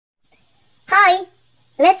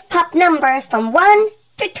Let's pop numbers from 1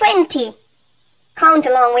 to 20. Count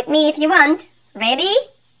along with me if you want. Ready?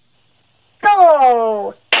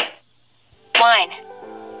 Go! 1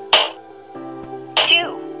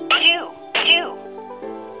 2 2 2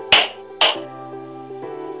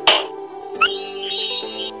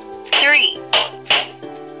 3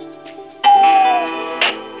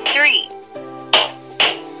 3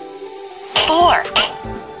 4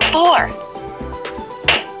 4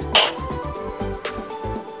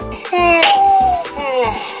 5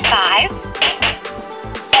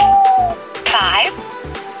 5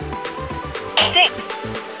 6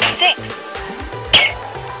 6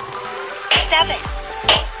 7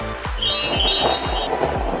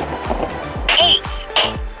 8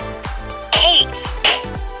 8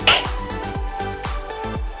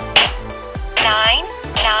 9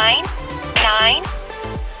 9 9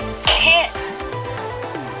 10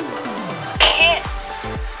 10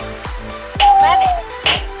 11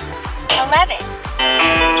 11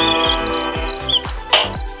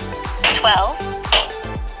 12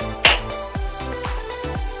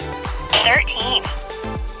 13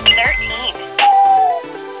 13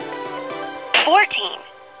 14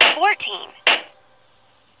 14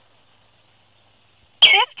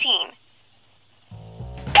 15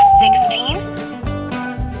 16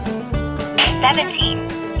 17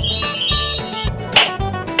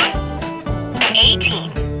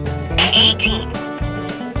 18 18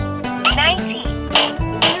 19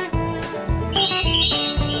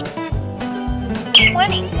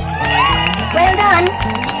 20 Well done!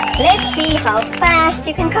 Let's see how fast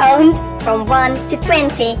you can count from 1 to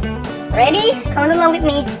 20. Ready? Count along with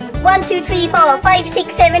me. 1, 2, 3, 4, 5,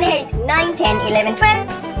 6, 7, 8, 9, 10, 11, 12,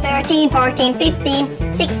 13, 14, 15,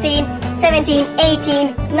 16, 17,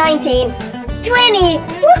 18, 19, 20!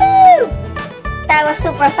 Woohoo! That was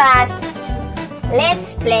super fast.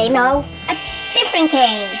 Let's play now a different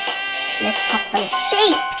game. Let's pop some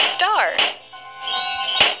shapes. Star,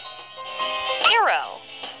 arrow,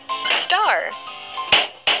 star,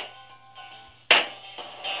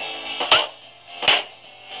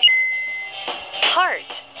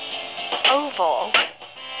 heart, oval,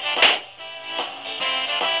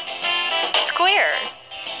 square,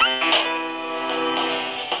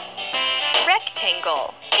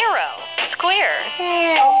 rectangle, arrow, square,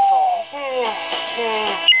 oval,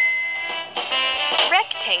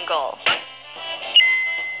 rectangle,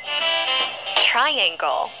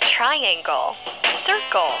 triangle, triangle,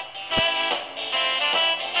 circle,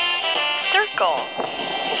 circle,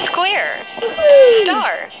 square,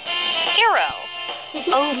 star, arrow,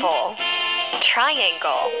 oval,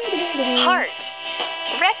 triangle, heart,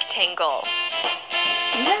 rectangle.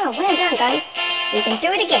 Wow, well done guys. We can do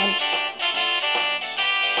it again.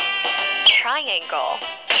 Triangle,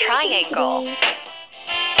 triangle,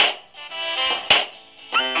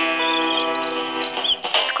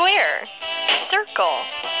 square, circle,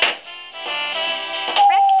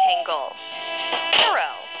 rectangle,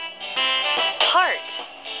 arrow, heart,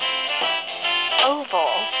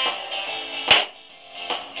 oval,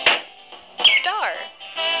 star,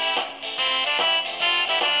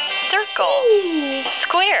 circle,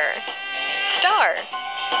 square, star,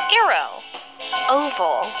 arrow,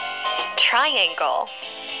 oval, triangle,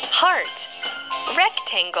 heart,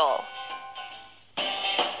 rectangle,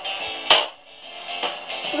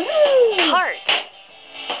 heart,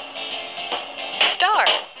 star,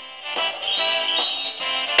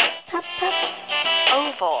 Pop, pop,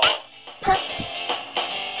 oval, pop.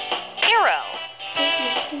 arrow,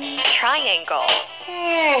 triangle,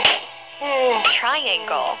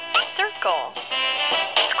 triangle, circle,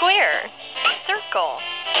 square, circle,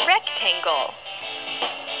 rectangle,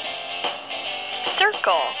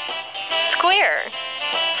 circle, square,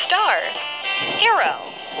 star, arrow,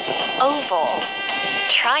 oval,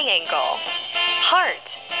 triangle,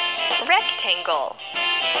 heart, rectangle.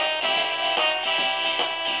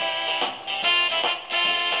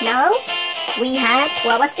 Now we had,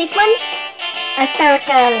 what was this one? A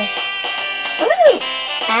circle. Woo!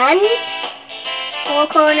 And 4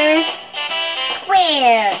 corners,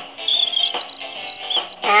 square.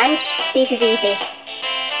 And this is easy.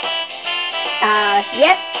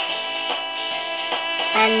 Yep.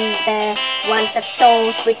 And the ones that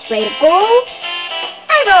shows which way to go,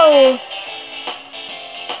 arrow.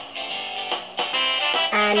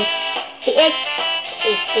 And the egg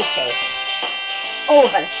is this shape.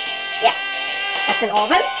 Oval. Yeah, that's an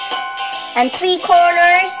oval. And 3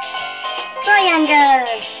 corners, triangle.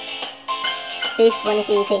 This one is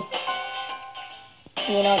easy.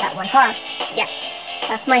 You know that one, heart. Yeah,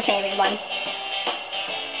 that's my favorite one.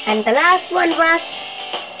 And the last one was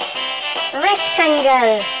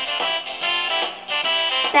rectangle.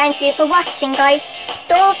 Thank you for watching, guys.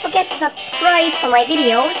 Don't forget to subscribe for my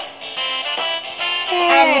videos.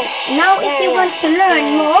 And now if you want to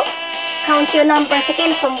learn more, count your numbers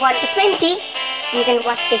again from 1 to 20. You can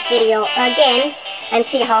watch this video again and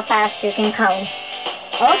see how fast you can count.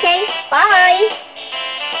 Okay, bye!